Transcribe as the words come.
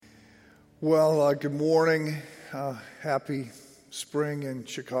Well, good morning. Happy spring in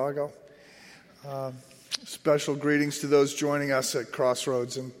Chicago. Special greetings to those joining us at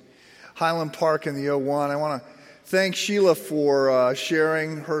Crossroads and Highland Park in the O1. I want to thank Sheila for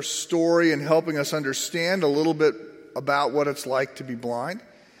sharing her story and helping us understand a little bit about what it's like to be blind.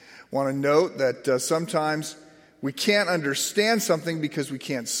 I want to note that sometimes we can't understand something because we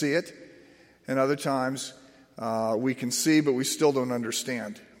can't see it, and other times we can see but we still don't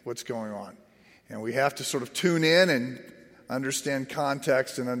understand what's going on. And we have to sort of tune in and understand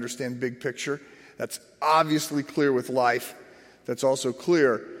context and understand big picture. That's obviously clear with life. That's also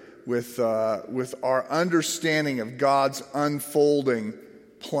clear with our understanding of God's unfolding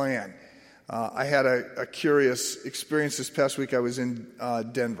plan. I had a curious experience this past week. I was in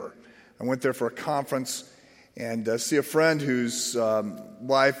Denver. I went there for a conference and see a friend whose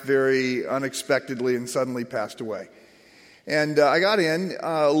wife very unexpectedly and suddenly passed away. And I got in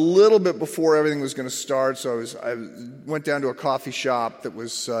a little bit before everything was going to start, so I went down to a coffee shop that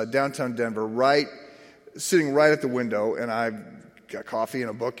was downtown Denver, sitting right at the window, and I got coffee and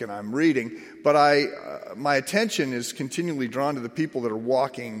a book, and I'm reading. But my attention is continually drawn to the people that are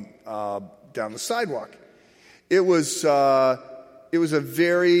walking down the sidewalk. It was a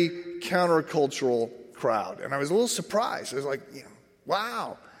very countercultural crowd, and I was a little surprised. I was like,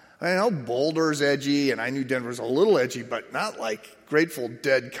 wow. I know Boulder's edgy, and I knew Denver's a little edgy, but not like Grateful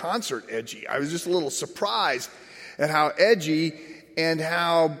Dead concert edgy. I was just a little surprised at how edgy and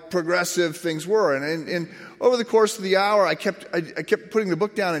how progressive things were. And over the course of the hour, I kept putting the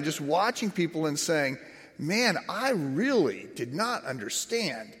book down and just watching people and saying, man, I really did not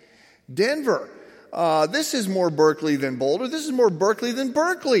understand Denver. This is more Berkeley than Boulder. This is more Berkeley than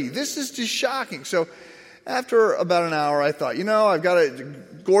Berkeley. This is just shocking. So after about an hour, I thought, I've got a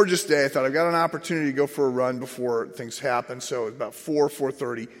gorgeous day. I thought I've got an opportunity to go for a run before things happen. So at about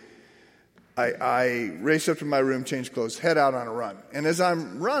 4:30, I raced up to my room, changed clothes, head out on a run. And as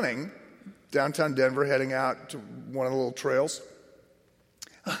I'm running downtown Denver, heading out to one of the little trails,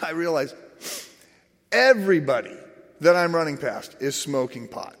 I realized everybody that I'm running past is smoking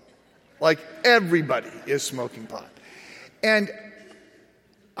pot. Like everybody is smoking pot. And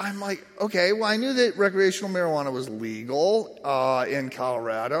I'm like, okay, well, I knew that recreational marijuana was legal in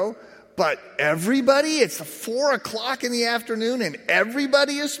Colorado, but everybody, it's 4 o'clock in the afternoon and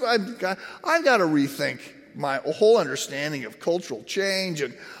everybody is, I've got to rethink my whole understanding of cultural change.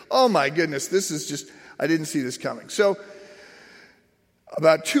 And oh my goodness, this is just, I didn't see this coming. So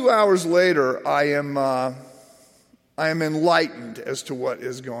about 2 hours later, I am enlightened as to what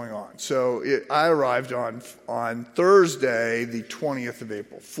is going on. So I arrived on Thursday, the 20th of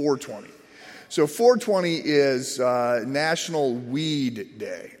April, 4/20. So 4/20 is National Weed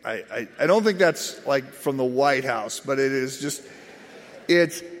Day. I don't think that's like from the White House, but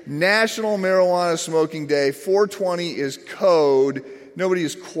it's National Marijuana Smoking Day. 4/20 is code. Nobody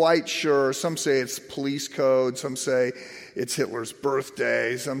is quite sure. Some say it's police code. Some say it's Hitler's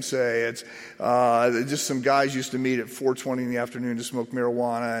birthday. Some say it's just some guys used to meet at 4:20 in the afternoon to smoke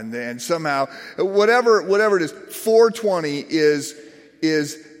marijuana, and somehow, whatever it is, 4/20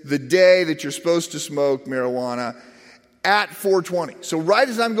 is the day that you're supposed to smoke marijuana at 4:20. So right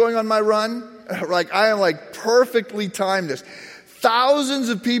as I'm going on my run, I am perfectly timed this. Thousands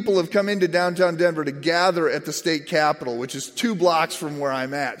of people have come into downtown Denver to gather at the state capitol, which is 2 blocks from where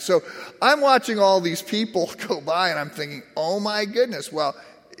I'm at. So I'm watching all these people go by and I'm thinking, oh my goodness. Well,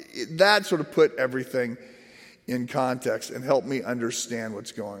 that sort of put everything in context and helped me understand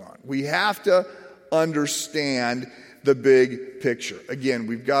what's going on. We have to understand the big picture. Again,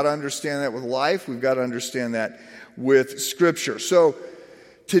 we've got to understand that with life. We've got to understand that with Scripture. So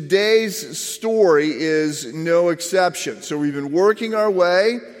today's story is no exception. So we've been working our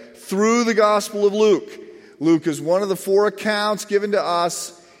way through the Gospel of Luke. Luke is one of the 4 accounts given to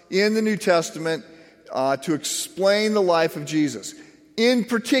us in the New Testament to explain the life of Jesus. In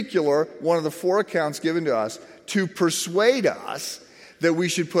particular, one of the 4 accounts given to us to persuade us that we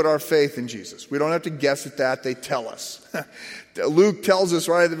should put our faith in Jesus. We don't have to guess at that. They tell us. Luke tells us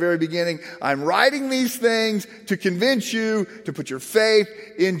right at the very beginning, I'm writing these things to convince you to put your faith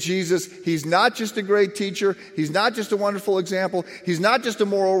in Jesus. He's not just a great teacher. He's not just a wonderful example. He's not just a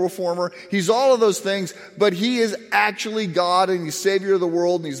moral reformer. He's all of those things, but he is actually God, and he's Savior of the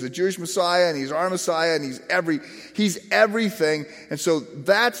world, and he's the Jewish Messiah, and he's our Messiah, and he's everything. And so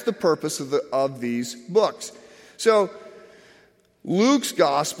that's the purpose of these books. So Luke's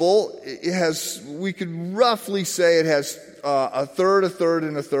gospel, we could roughly say it has a third,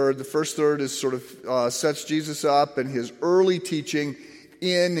 and a third. The first third is sort of sets Jesus up and his early teaching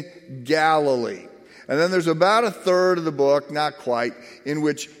in Galilee. And then there's about a third of the book, not quite, in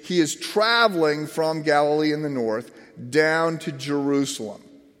which he is traveling from Galilee in the north down to Jerusalem,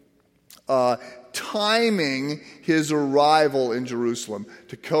 timing his arrival in Jerusalem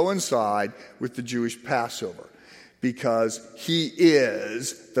to coincide with the Jewish Passover, because he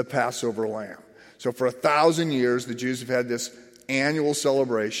is the Passover lamb. So for 1,000 years, the Jews have had this annual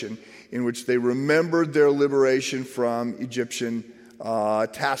celebration in which they remembered their liberation from Egyptian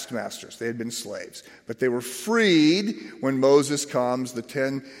taskmasters. They had been slaves. But they were freed when Moses comes, the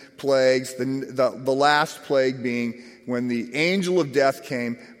 10 plagues, the last plague being when the angel of death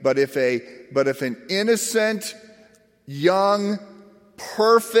came. But if an innocent, young,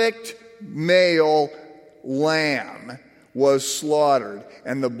 perfect male lamb was slaughtered,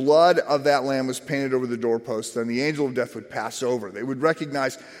 and the blood of that lamb was painted over the doorpost, then the angel of death would pass over. They would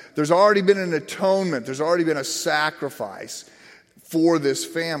recognize there's already been an atonement, there's already been a sacrifice for this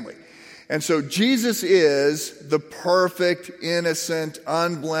family. And so Jesus is the perfect, innocent,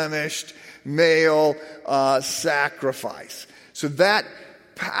 unblemished male sacrifice. So that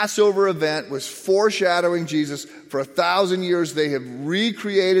Passover event was foreshadowing Jesus. For 1,000 years they have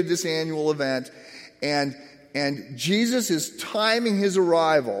recreated this annual event, and Jesus is timing his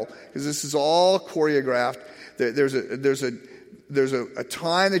arrival, because this is all choreographed. There's a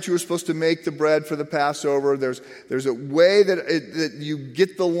time that you were supposed to make the bread for the Passover. There's a way that you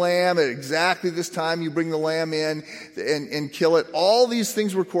get the lamb at exactly this time. You bring the lamb in and kill it. All these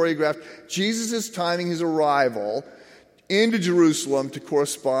things were choreographed. Jesus is timing his arrival into Jerusalem to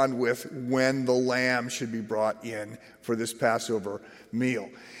correspond with when the lamb should be brought in for this Passover meal.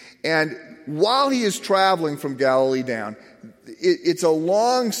 And while he is traveling from Galilee down, it's a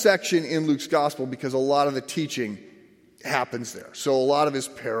long section in Luke's gospel because a lot of the teaching happens there. So a lot of his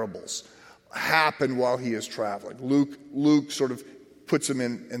parables happen while he is traveling. Luke sort of puts him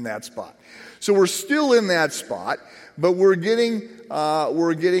in that spot. So we're still in that spot, but we're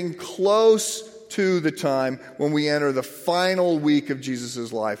getting close to the time when we enter the final week of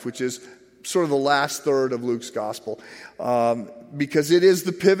Jesus' life, which is sort of the last third of Luke's gospel, because it is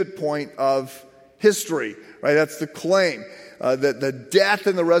the pivot point of history, right? That's the claim. That the death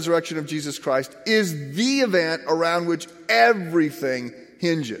and the resurrection of Jesus Christ is the event around which everything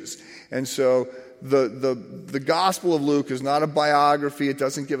hinges. And so the Gospel of Luke is not a biography. It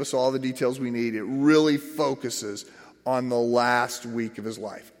doesn't give us all the details we need. It really focuses on the last week of his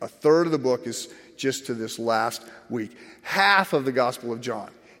life. A third of the book is just to this last week. Half of the Gospel of John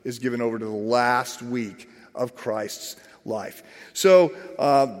is given over to the last week of Christ's life. So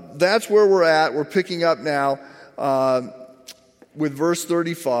that's where we're at. We're picking up now with verse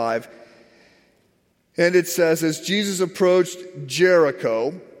 35. And it says, as Jesus approached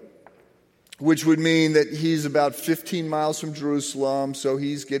Jericho, which would mean that he's about 15 miles from Jerusalem, so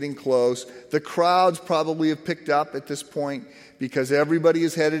he's getting close. The crowds probably have picked up at this point because everybody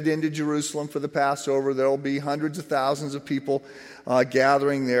is headed into Jerusalem for the Passover. There will be hundreds of thousands of people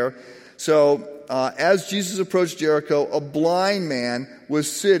gathering there. So as Jesus approached Jericho, a blind man was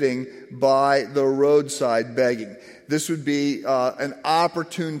sitting by the roadside begging. This would be an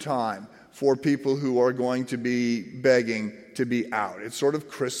opportune time for people who are going to be begging to be out. It's sort of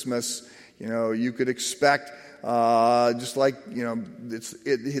Christmas. You know, you could expect, just like, you know,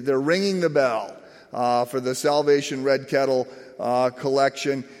 they're ringing the bell for the Salvation Red Kettle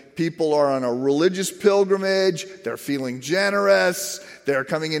collection. People are on a religious pilgrimage. They're feeling generous. They're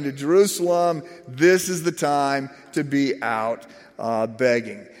coming into Jerusalem. This is the time to be out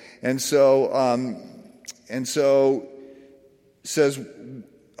begging. And so it says,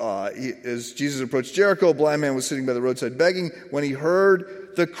 as Jesus approached Jericho, a blind man was sitting by the roadside begging. When he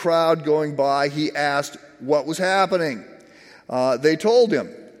heard the crowd going by, he asked what was happening. They told him,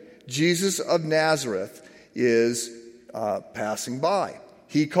 Jesus of Nazareth is passing by.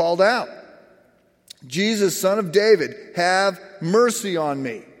 He called out, Jesus, son of David, have mercy on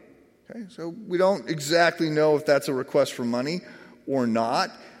me. Okay, so we don't exactly know if that's a request for money or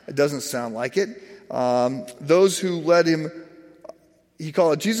not. It doesn't sound like it. Those who led him, he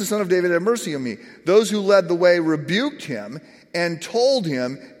called out, Jesus, son of David, have mercy on me. Those who led the way rebuked him and told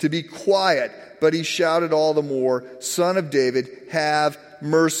him to be quiet, but he shouted all the more, Son of David, have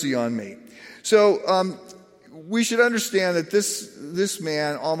mercy on me. So we should understand that this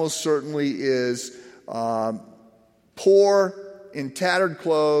man almost certainly is poor, in tattered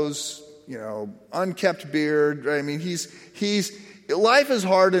clothes, you know, unkept beard. Right? I mean, life is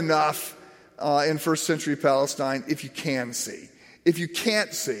hard enough in first century Palestine if you can see. If you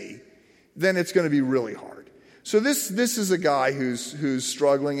can't see, then it's going to be really hard. So this is a guy who's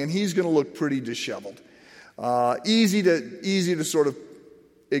struggling, and he's going to look pretty disheveled, easy to sort of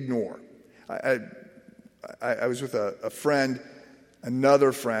ignore. I was with a friend,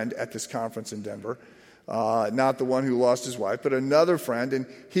 another friend at this conference in Denver, not the one who lost his wife, but another friend, and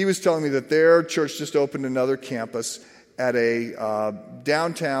he was telling me that their church just opened another campus at a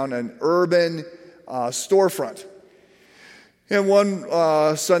downtown, an urban storefront. And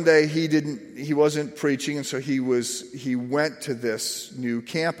one Sunday he wasn't preaching, and so he went to this new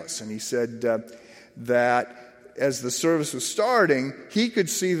campus, and he said that as the service was starting, he could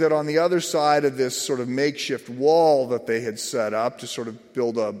see that on the other side of this sort of makeshift wall that they had set up to sort of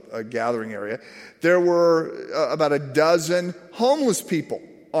build a gathering area, there were about a dozen homeless people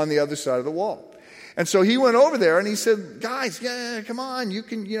on the other side of the wall. And so he went over there and he said, guys, yeah, come on, you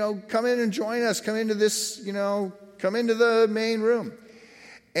can, come in and join us, come into this, come into the main room.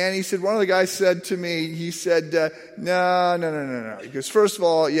 And he said, one of the guys said to me, he said, no. He goes, first of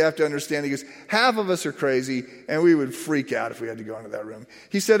all, you have to understand, he goes, half of us are crazy and we would freak out if we had to go into that room.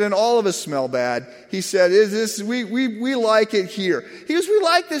 He said, and all of us smell bad. He said, we like it here. He goes, we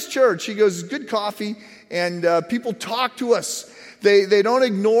like this church. He goes, good coffee and people talk to us. They don't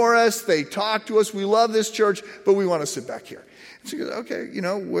ignore us. They talk to us. We love this church, but we want to sit back here. So he goes, okay,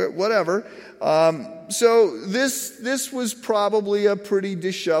 whatever. So this was probably a pretty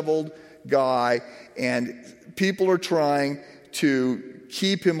disheveled guy, and people are trying to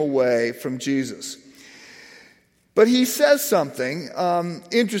keep him away from Jesus. But he says something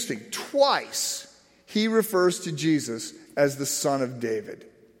interesting. Twice he refers to Jesus as the Son of David.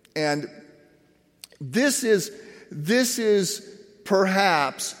 And this is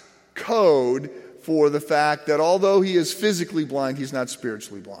perhaps code for the fact that although he is physically blind, he's not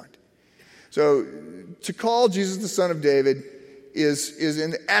spiritually blind. So to call Jesus the Son of David is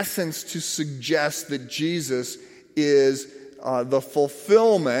in essence to suggest that Jesus is the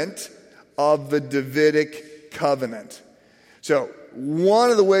fulfillment of the Davidic covenant. So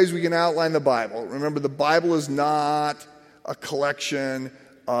one of the ways we can outline the Bible, remember the Bible is not a collection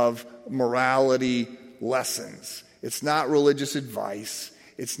of morality lessons. It's not religious advice.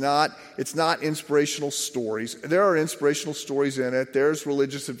 It's not inspirational stories. There are inspirational stories in it. There's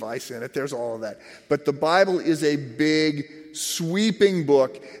religious advice in it. There's all of that. But the Bible is a big, sweeping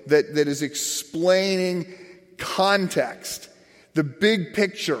book that is explaining context, the big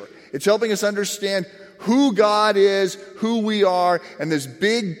picture. It's helping us understand who God is, who we are, and this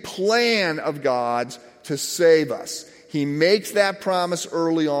big plan of God's to save us. He makes that promise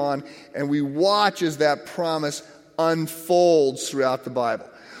early on, and we watch as that promise unfolds throughout the Bible.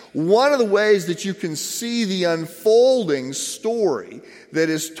 One of the ways that you can see the unfolding story that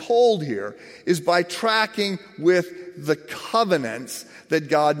is told here is by tracking with the covenants that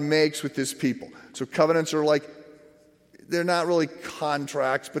God makes with his people. So covenants are they're not really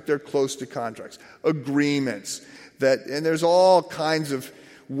contracts, but they're close to contracts. Agreements. And there's all kinds of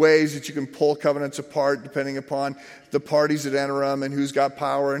ways that you can pull covenants apart depending upon the parties that enter them and who's got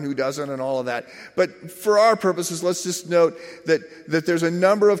power and who doesn't and all of that. But for our purposes, let's just note that there's a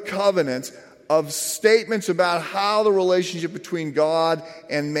number of covenants of statements about how the relationship between God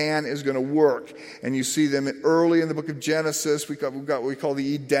and man is going to work. And you see them early in the book of Genesis. We've got what we call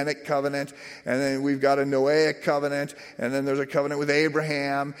the Edenic covenant, and then we've got a Noahic covenant, and then there's a covenant with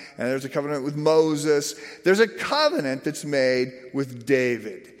Abraham, and there's a covenant with Moses. There's a covenant that's made with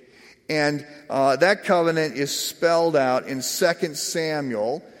David. And that covenant is spelled out in 2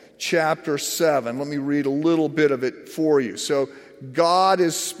 Samuel chapter 7. Let me read a little bit of it for you. So God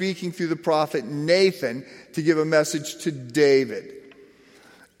is speaking through the prophet Nathan to give a message to David.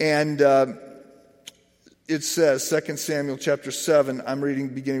 And it says, 2 Samuel chapter 7, I'm reading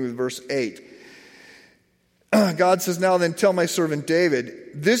beginning with verse 8. God says, now then tell my servant David,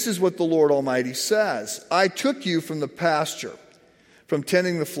 this is what the Lord Almighty says. I took you from the pasture, from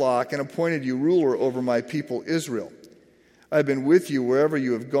tending the flock, and appointed you ruler over my people Israel. I have been with you wherever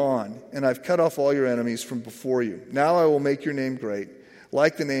you have gone, and I've cut off all your enemies from before you. Now I will make your name great,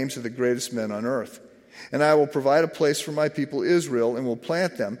 like the names of the greatest men on earth. And I will provide a place for my people Israel, and will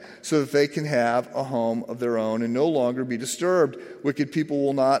plant them so that they can have a home of their own and no longer be disturbed. Wicked people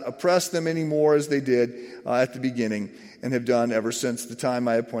will not oppress them anymore as they did at the beginning, and have done ever since the time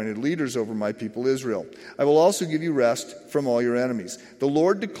I appointed leaders over my people Israel. I will also give you rest from all your enemies. The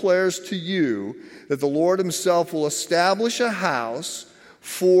Lord declares to you that the Lord himself will establish a house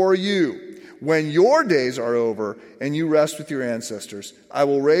for you. When your days are over and you rest with your ancestors, I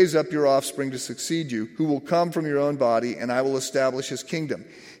will raise up your offspring to succeed you, who will come from your own body, and I will establish his kingdom.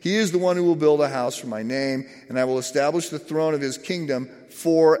 He is the one who will build a house for my name, and I will establish the throne of his kingdom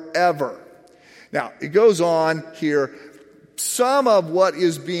forever. Now, it goes on here. Some of what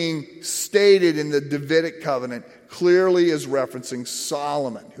is being stated in the Davidic covenant clearly is referencing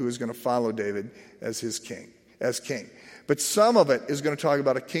Solomon, who is going to follow David as king. But some of it is going to talk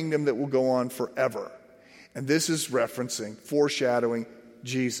about a kingdom that will go on forever. And this is foreshadowing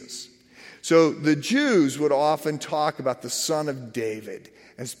Jesus. So the Jews would often talk about the son of David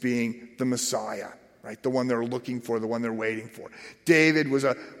as being the Messiah, right? The one they're looking for, the one they're waiting for. David was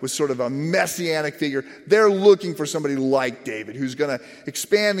sort of a messianic figure. They're looking for somebody like David who's going to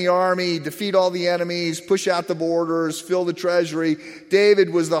expand the army, defeat all the enemies, push out the borders, fill the treasury. David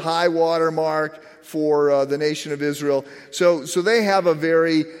was the high water mark for the nation of Israel. So they have a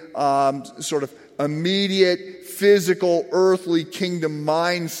very sort of immediate, physical, earthly kingdom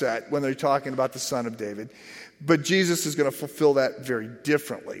mindset when they're talking about the son of David. But Jesus is going to fulfill that very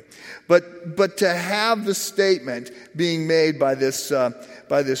differently. But to have the statement being made by this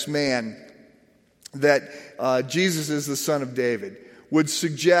man that Jesus is the son of David would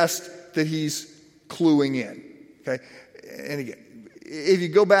suggest that he's cluing in. Okay, and again,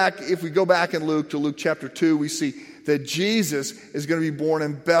 if we go back in Luke to Luke chapter 2, we see that Jesus is going to be born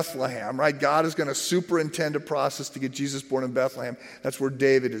in Bethlehem, right? God is going to superintend a process to get Jesus born in Bethlehem. That's where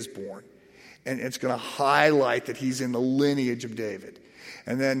David is born. And it's going to highlight that he's in the lineage of David.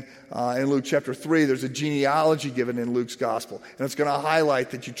 And then in Luke chapter 3, there's a genealogy given in Luke's gospel. And it's going to highlight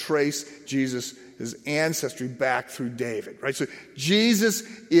that you trace Jesus' ancestry back through David, right? So Jesus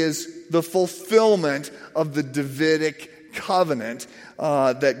is the fulfillment of the Davidic covenant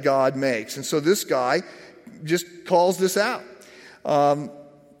that God makes. And so this guy just calls this out.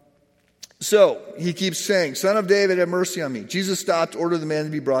 So he keeps saying, "Son of David, have mercy on me." Jesus stopped, ordered the man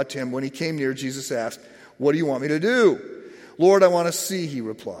to be brought to him. When he came near, Jesus asked, "What do you want me to do?" "Lord, I want to see," he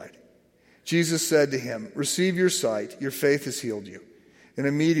replied. Jesus said to him, "Receive your sight. Your faith has healed you." And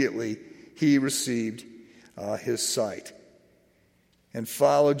immediately he received his sight and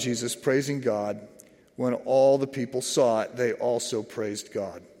followed Jesus, praising God. When all the people saw it, they also praised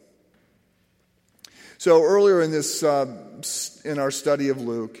God. So earlier in in our study of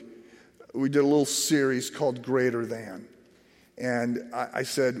Luke, we did a little series called Greater Than. And I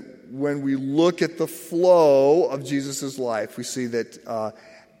said, when we look at the flow of Jesus' life, we see that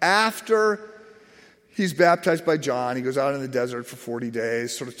after he's baptized by John, he goes out in the desert for 40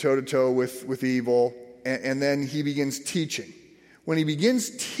 days, sort of toe-to-toe with evil, and then he begins teaching. When he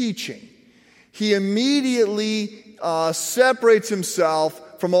begins teaching, he immediately separates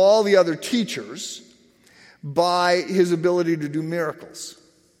himself from all the other teachers by his ability to do miracles.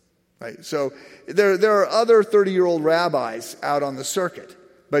 Right? So there are other 30-year-old rabbis out on the circuit,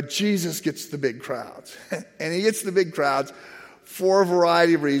 but Jesus gets the big crowds. And he gets the big crowds for a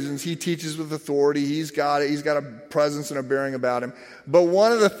variety of reasons. He teaches with authority. He's got a presence and a bearing about him. But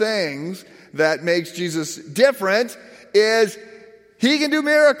one of the things that makes Jesus different is he can do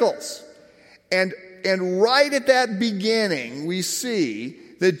miracles. And right at that beginning, we see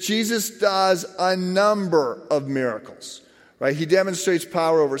that Jesus does a number of miracles. Right? He demonstrates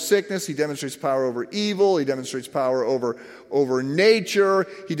power over sickness. He demonstrates power over evil. He demonstrates power over nature.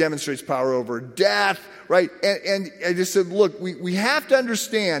 He demonstrates power over death. Right? And I just said, look, we have to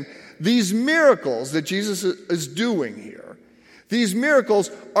understand these miracles that Jesus is doing here. These miracles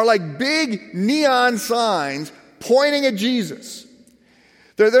are like big neon signs pointing at Jesus.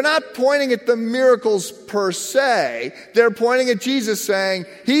 They're not pointing at the miracles per se. They're pointing at Jesus saying,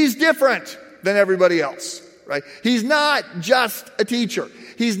 he's different than everybody else. Right? He's not just a teacher.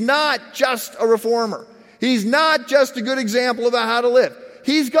 He's not just a reformer. He's not just a good example about how to live.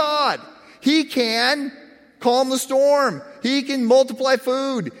 He's God. He can calm the storm. He can multiply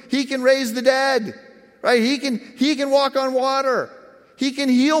food. He can raise the dead. Right? He can walk on water. He can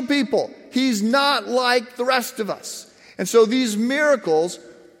heal people. He's not like the rest of us. And so these miracles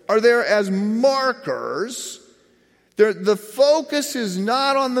are there as markers. The focus is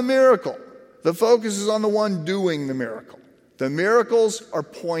not on the miracle. The focus is on the one doing the miracle. The miracles are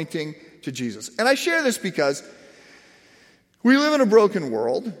pointing to Jesus. And I share this because we live in a broken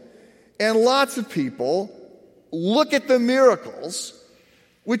world, and lots of people look at the miracles,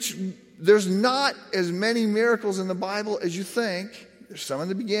 which there's not as many miracles in the Bible as you think. There's some in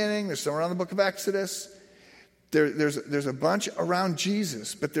the beginning. There's some around the book of Exodus. There's a bunch around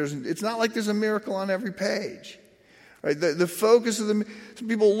Jesus, but it's not like there's a miracle on every page. Right? The focus of some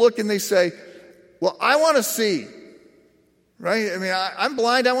people look and they say, well, I want to see. Right? I mean, I'm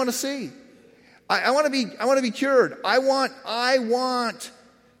blind. I want to see. I want to be cured. I want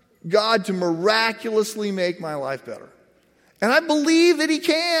God to miraculously make my life better. And I believe that he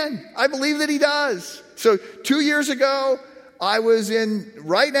can. I believe that he does. So 2 years ago, I was in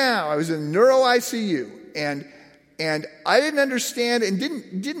neuro ICU, and I didn't understand and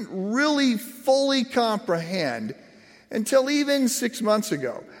didn't really fully comprehend until even 6 months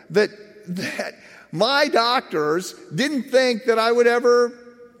ago that that my doctors didn't think that I would ever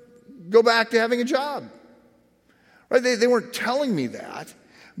go back to having a job. Right? They weren't telling me that,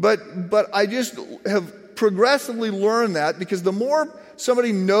 but I just have progressively learned that, because the more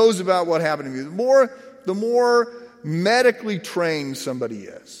somebody knows about what happened to me, the more medically trained somebody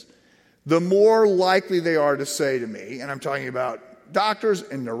is, the more likely they are to say to me, and I'm talking about doctors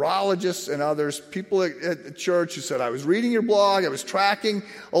and neurologists and others, people at church who said, I was reading your blog, I was tracking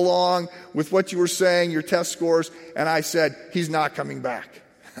along with what you were saying, your test scores, and I said, he's not coming back.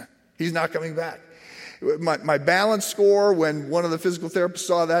 He's not coming back. My balance score, when one of the physical therapists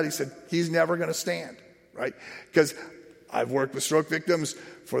saw that, he said, he's never going to stand, right? Because I've worked with stroke victims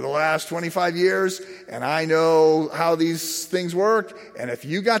for the last 25 years, and I know how these things work, and if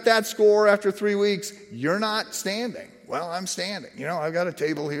you got that score after 3 weeks, you're not standing. Well, I'm standing. I've got a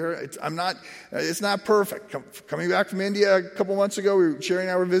table here. It's not perfect. Coming back from India a couple months ago, Sherry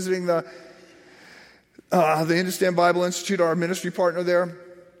and I were visiting the Hindustan Bible Institute, our ministry partner there.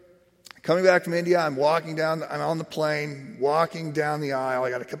 Coming back from India, I'm on the plane, walking down the aisle. I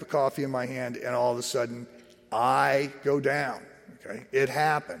got a cup of coffee in my hand, and all of a sudden, I go down. Okay? It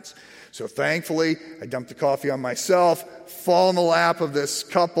happens. So thankfully, I dumped the coffee on myself, fall in the lap of this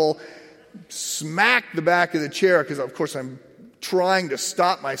couple, smack the back of the chair, because of course I'm trying to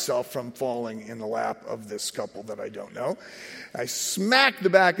stop myself from falling in the lap of this couple that I don't know. I smacked the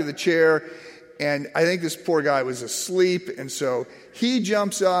back of the chair, and I think this poor guy was asleep, and so he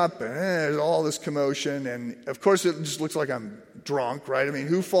jumps up, and there's all this commotion, and of course it just looks like I'm drunk, right? I mean,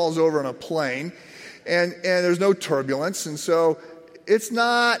 who falls over on a plane? And there's no turbulence, and so it's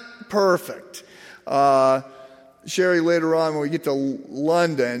not perfect. Sherry, later on, when we get to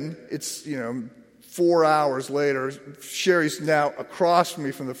London, it's, 4 hours later, Sherry's now across from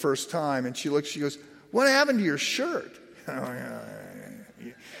me from the first time, and she goes, what happened to your shirt?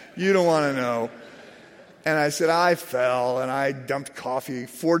 You don't want to know. And I said, I fell, and I dumped coffee,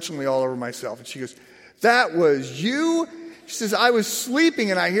 fortunately, all over myself. And she goes, that was you? She says, I was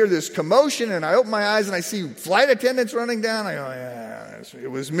sleeping, and I hear this commotion, and I open my eyes, and I see flight attendants running down. I go, yeah, it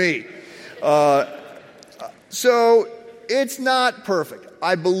was me. So it's not perfect.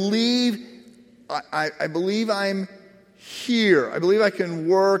 I believe I'm here. I believe I can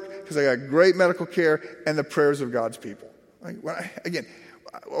work because I got great medical care and the prayers of God's people.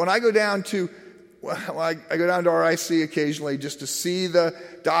 When I go down to RIC occasionally just to see the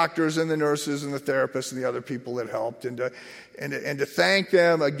doctors and the nurses and the therapists and the other people that helped, and to thank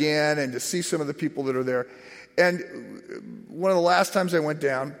them again, and to see some of the people that are there. And one of the last times I went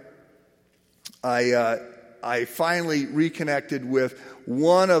down, I finally reconnected with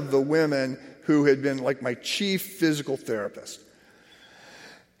one of the women who had been like my chief physical therapist.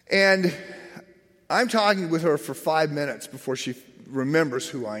 And I'm talking with her for 5 minutes before she remembers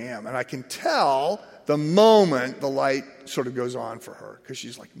who I am. And I can tell the moment the light sort of goes on for her, because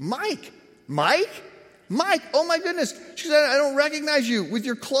she's like, Mike, oh my goodness. She said, I don't recognize you with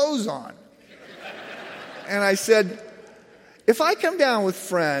your clothes on. And I said, if I come down with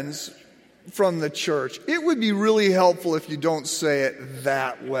friends from the church, it would be really helpful if you don't say it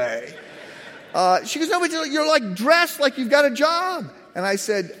that way. She goes, no, but you're like dressed like you've got a job. And I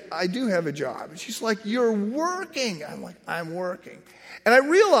said, I do have a job. And she's like, you're working. I'm like, I'm working. And I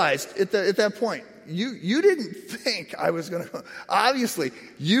realized at that point, you didn't think I was going to, obviously,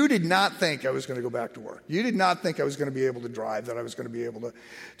 you did not think I was going to go back to work. You did not think I was going to be able to drive, that I was going to be able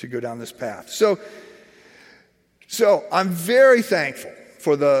to go down this path. So I'm very thankful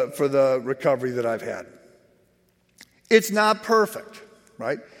for the recovery that I've had. It's not perfect,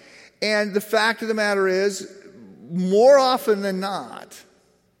 right? And the fact of the matter is, more often than not,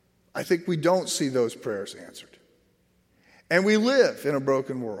 I think we don't see those prayers answered. And we live in a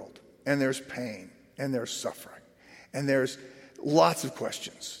broken world, and there's pain, and there's suffering, and there's lots of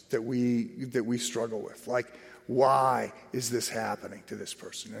questions that we struggle with, like, why is this happening to this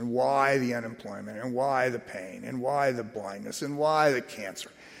person? And why the unemployment? And why the pain? And why the blindness? And why the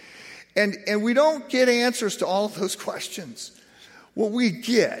cancer? And we don't get answers to all of those questions. What we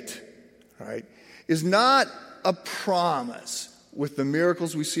get, right, is not a promise with the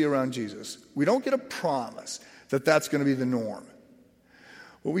miracles we see around Jesus. We don't get a promise that that's going to be the norm.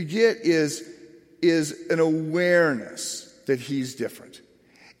 What we get is an awareness that he's different.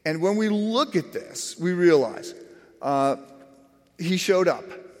 And when we look at this, we realize he showed up,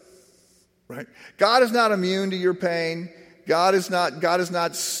 right? God is not immune to your pain. God has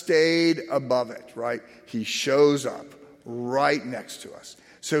not stayed above it, right? He shows up right next to us,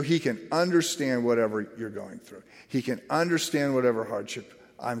 so he can understand whatever you're going through. He can understand whatever hardship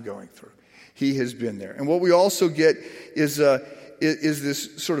I'm going through. He has been there. And what we also get is is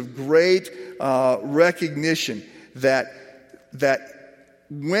this sort of great recognition that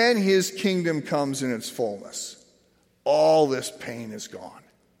when his kingdom comes in its fullness, all this pain is gone.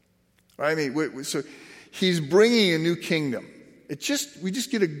 Right? I mean, so he's bringing a new kingdom. We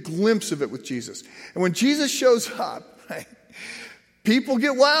just get a glimpse of it with Jesus. And when Jesus shows up, right, people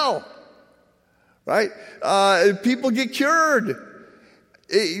get well. Right? People get cured.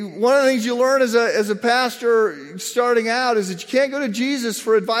 One of the things you learn as a pastor starting out is that you can't go to Jesus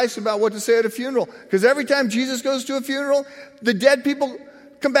for advice about what to say at a funeral. Because every time Jesus goes to a funeral, the dead people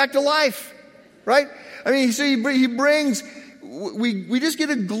come back to life. Right? I mean, so he brings, we just get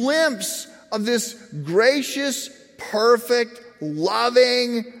a glimpse of this gracious, perfect,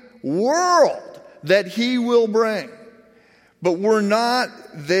 loving world that he will bring. But we're not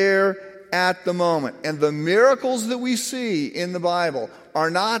there at the moment. And the miracles that we see in the Bible are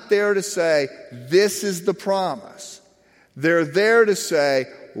not there to say, this is the promise. They're there to say,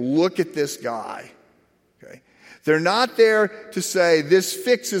 look at this guy. Okay? They're not there to say, this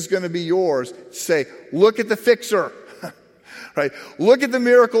fix is going to be yours. Say, look at the fixer. Right? Look at the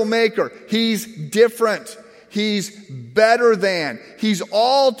miracle maker. He's different. He's better than. He's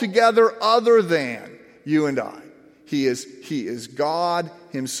altogether other than you and I. He is God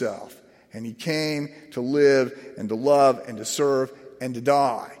himself. And he came to live and to love and to serve and to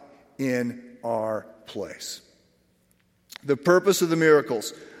die in our place. The purpose of the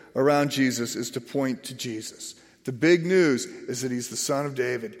miracles around Jesus is to point to Jesus. The big news is that he's the Son of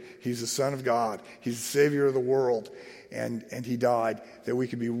David. He's the Son of God. He's the Savior of the world. And he died that we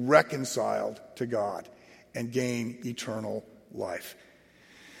could be reconciled to God and gain eternal life.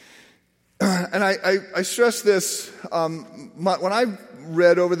 And I stress this. When I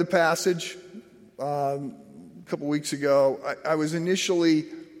read over the passage a couple weeks ago, I was initially,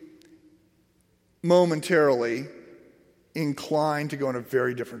 momentarily, inclined to go in a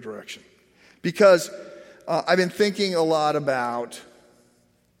very different direction. Because I've been thinking a lot about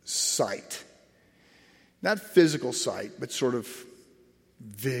sight. Not physical sight, but sort of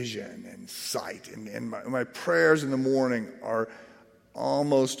vision and sight. And my prayers in the morning are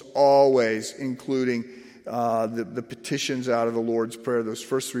almost always including the petitions out of the Lord's Prayer, those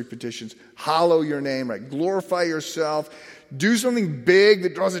first three petitions. Hallow your name, right? Glorify yourself. Do something big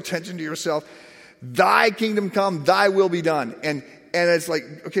that draws attention to yourself. Thy kingdom come, thy will be done. And it's like,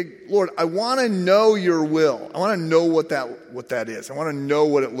 okay, Lord, I want to know your will. I want to know what that is. I want to know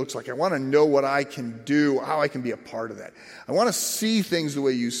what it looks like. I want to know what I can do, how I can be a part of that. I want to see things the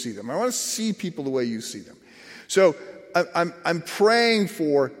way you see them. I want to see people the way you see them. So I'm praying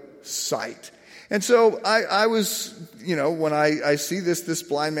for sight. And so I was, when I see this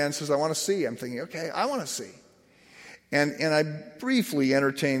blind man says, I want to see, I'm thinking, okay, I want to see. And I briefly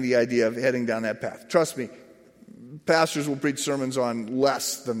entertained the idea of heading down that path. Trust me, pastors will preach sermons on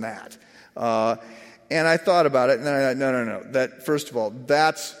less than that. And I thought about it, and then I thought, no. That, first of all,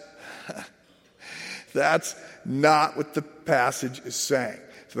 that's not what the passage is saying.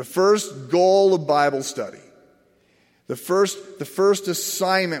 So the first goal of Bible study, the first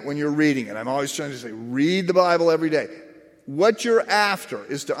assignment when you're reading it, I'm always trying to say, read the Bible every day. What you're after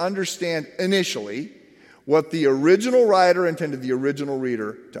is to understand initially what the original writer intended the original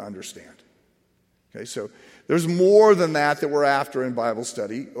reader to understand. Okay, so there's more than that we're after in Bible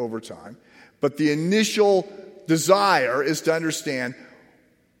study over time. But the initial desire is to understand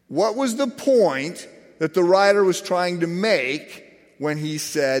what was the point that the writer was trying to make when he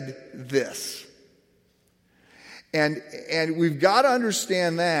said this. And we've got to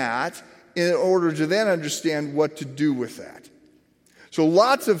understand that in order to then understand what to do with that. So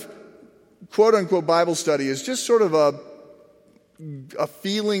lots of quote-unquote Bible study is just sort of a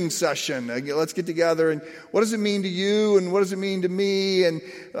feeling session. Let's get together and what does it mean to you and what does it mean to me? And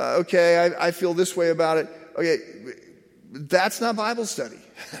okay, I feel this way about it. Okay, that's not Bible study.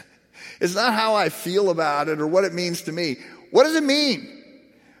 It's not how I feel about it or what it means to me. What does it mean?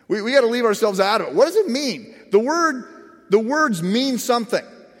 We got to leave ourselves out of it. What does it mean? The words mean something.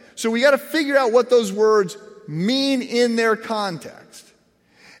 So we got to figure out what those words mean in their context.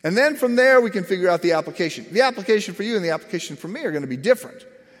 And then from there we can figure out the application. The application for you and the application for me are going to be different.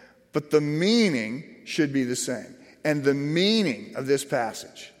 But the meaning should be the same. And the meaning of this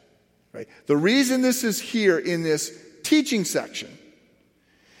passage, right? The reason this is here in this teaching section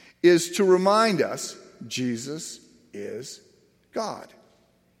is to remind us Jesus is God.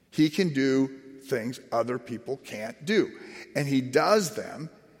 He can do things other people can't do. And he does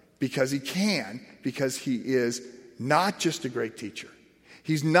them because he can, because he is not just a great teacher.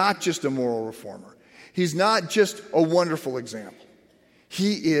 He's not just a moral reformer. He's not just a wonderful example.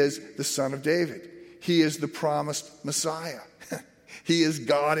 He is the Son of David. He is the promised Messiah. He is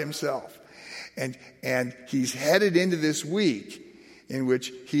God himself. And he's headed into this week in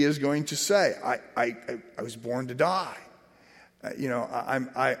which he is going to say, I was born to die.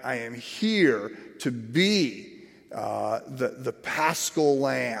 I am here to be the Paschal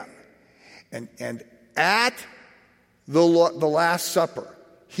Lamb. And at the Last Supper,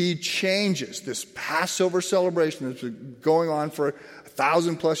 he changes this Passover celebration that's been going on for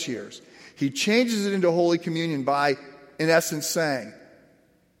 1,000+ years. He changes it into Holy Communion by, in essence, saying,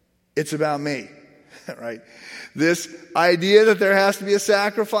 it's about me, right? This idea that there has to be a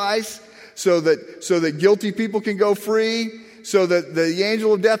sacrifice so that guilty people can go free, so that the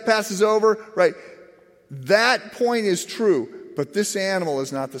angel of death passes over, right? That point is true, but this animal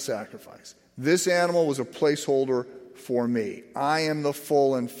is not the sacrifice. This animal was a placeholder for me. I am the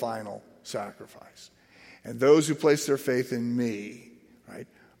full and final sacrifice. And those who place their faith in me, right,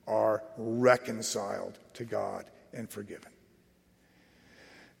 are reconciled to God and forgiven.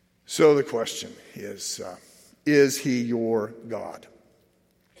 So the question is he your God?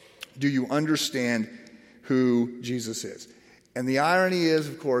 Do you understand who Jesus is? And the irony is,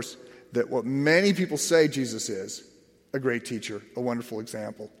 of course, that what many people say Jesus is, a great teacher, a wonderful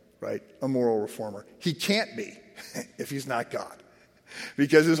example, right? A moral reformer. He can't be if he's not God.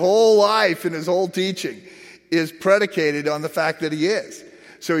 Because his whole life and his whole teaching is predicated on the fact that he is.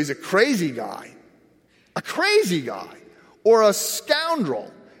 So he's a crazy guy, or a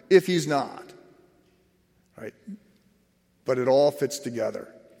scoundrel if he's not. Right? But it all fits together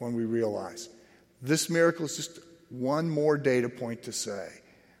when we realize this miracle is just one more data point to say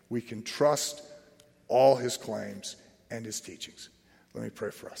we can trust all his claims and his teachings. Let me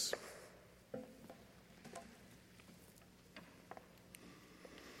pray for us.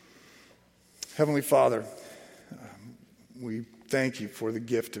 Heavenly Father, we thank you for the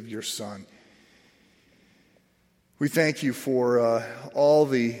gift of your Son. We thank you for all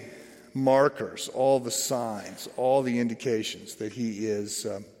the markers, all the signs, all the indications that he is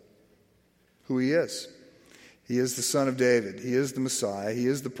who he is. He is the Son of David. He is the Messiah. He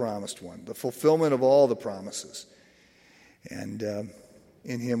is the promised one, the fulfillment of all the promises. And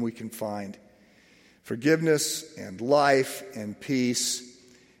in him we can find forgiveness and life and peace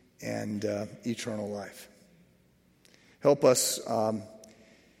and eternal life. Help us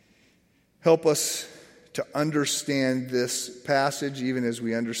to understand this passage even as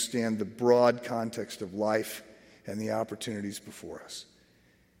we understand the broad context of life and the opportunities before us.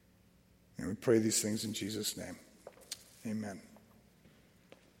 And we pray these things in Jesus' name. Amen.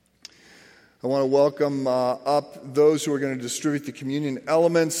 I want to welcome up those who are going to distribute the communion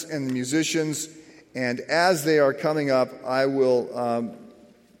elements and the musicians. And as they are coming up, I will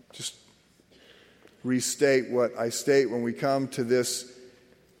just restate what I state when we come to this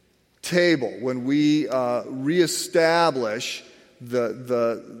table, when we reestablish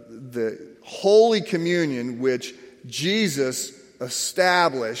the Holy Communion which Jesus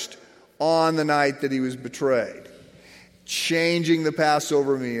established on the night that he was betrayed, changing the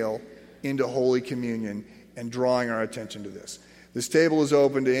Passover meal into Holy Communion and drawing our attention to this. This table is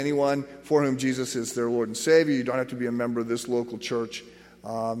open to anyone for whom Jesus is their Lord and Savior. You don't have to be a member of this local church.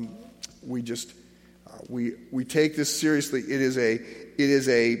 We take this seriously. It is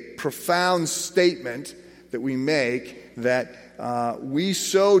a profound statement that we make that we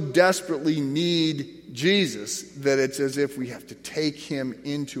so desperately need Jesus that it's as if we have to take him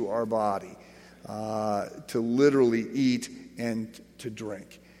into our body to literally eat and to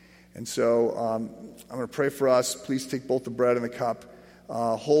drink. And so I'm going to pray for us. Please take both the bread and the cup.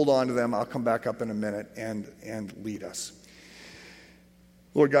 Hold on to them. I'll come back up in a minute and lead us.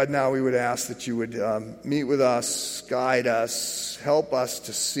 Lord God, now we would ask that you would meet with us, guide us, help us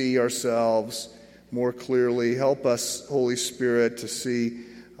to see ourselves more clearly. Help us, Holy Spirit, to see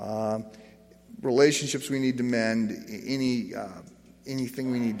relationships we need to mend,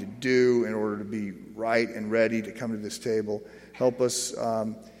 anything we need to do in order to be right and ready to come to this table. Help us,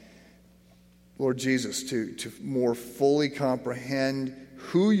 Lord Jesus, to more fully comprehend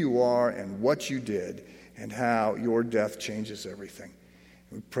who you are and what you did and how your death changes everything.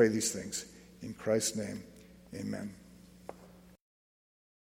 We pray these things in Christ's name. Amen.